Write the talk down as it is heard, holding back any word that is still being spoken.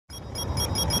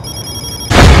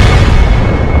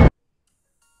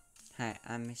Hi,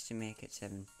 I'm Mr.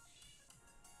 Make-It7.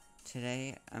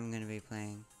 Today I'm going to be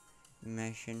playing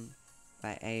Motion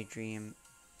by Adriam71.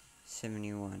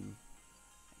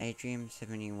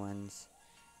 Adriam71's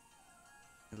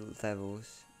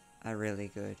levels are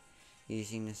really good,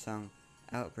 using the song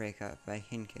Outbreaker by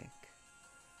Hinkick.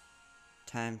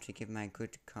 Time to give my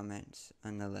good comments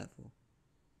on the level.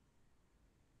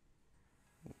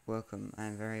 Welcome,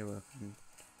 I'm very welcomed.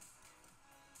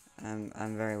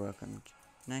 I'm very welcomed.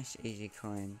 Nice easy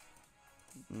coin.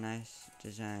 Nice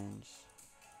designs.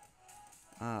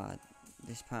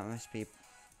 This part must be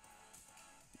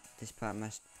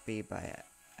by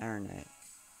Adriam.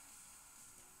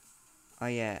 Oh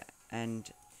yeah, and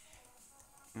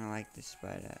I like this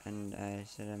spider, and I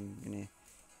said I'm gonna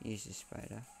use this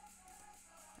spider.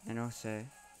 And also,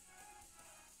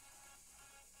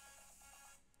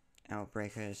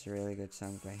 Outbreaker is a really good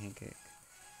song by Hinkick.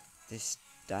 This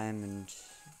diamond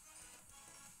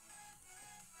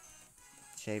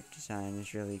shaped design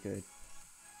is really good.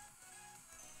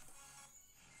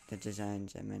 The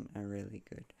designs I meant are really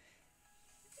good.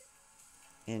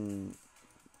 In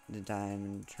the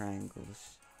diamond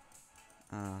triangles.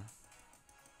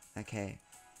 Okay.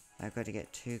 I've got to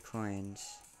get 2 coins.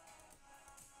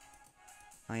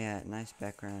 Oh yeah, nice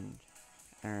background.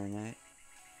 Adriam.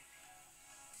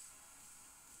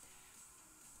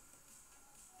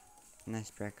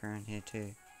 Nice background here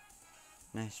too.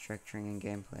 Nice structuring and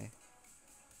gameplay.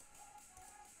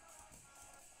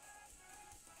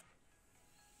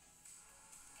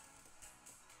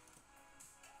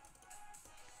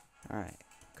 Alright,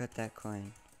 got that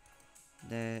coin.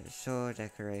 The sword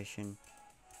decoration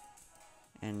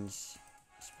and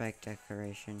spike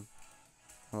decoration,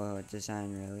 or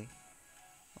design really,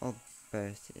 or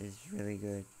both, is really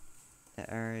good. The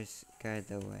arrows guide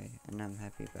the way, and I'm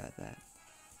happy about that.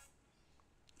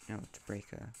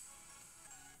 Outbreaker.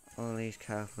 All these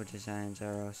colourful designs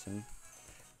are awesome.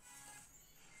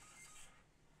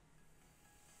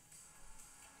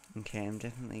 Okay, I'm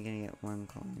definitely gonna get 1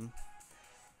 coin.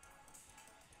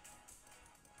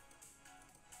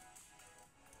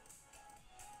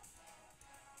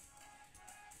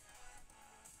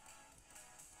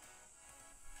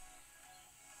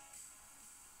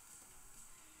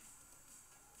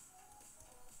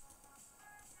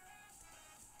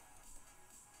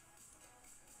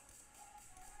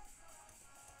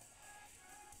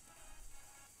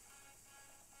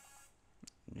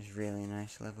 It's really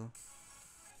nice level.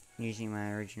 Using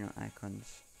my original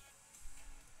icons.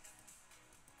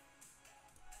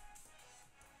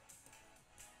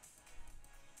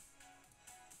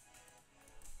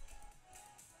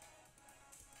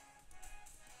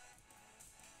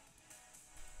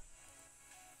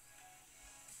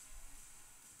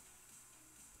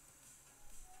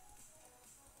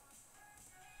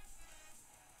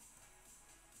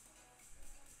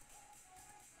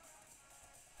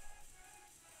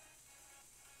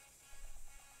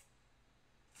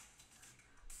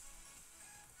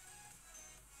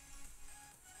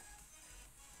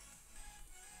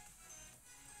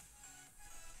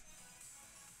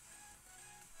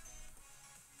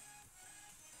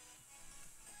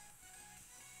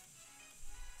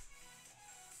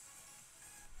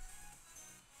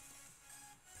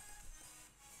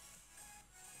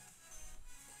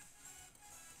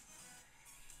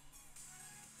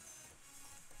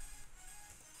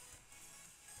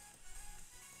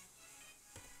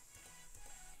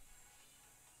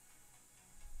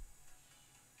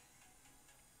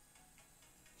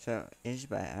 So, it is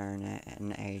by Adriam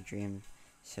and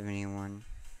Adriam71.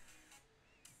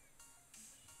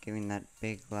 Giving that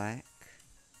big like.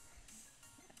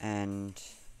 And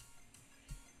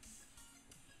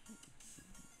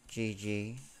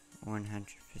GG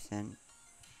 100%,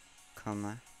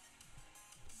 comma.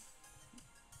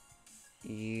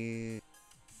 You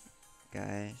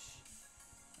guys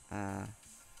are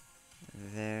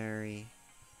very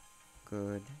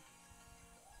good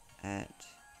at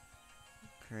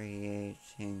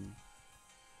creating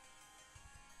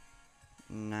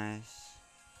nice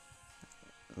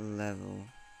level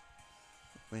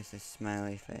with a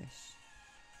smiley face.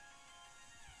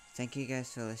 Thank you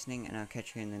guys for listening, and I'll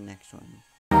catch you in the next one.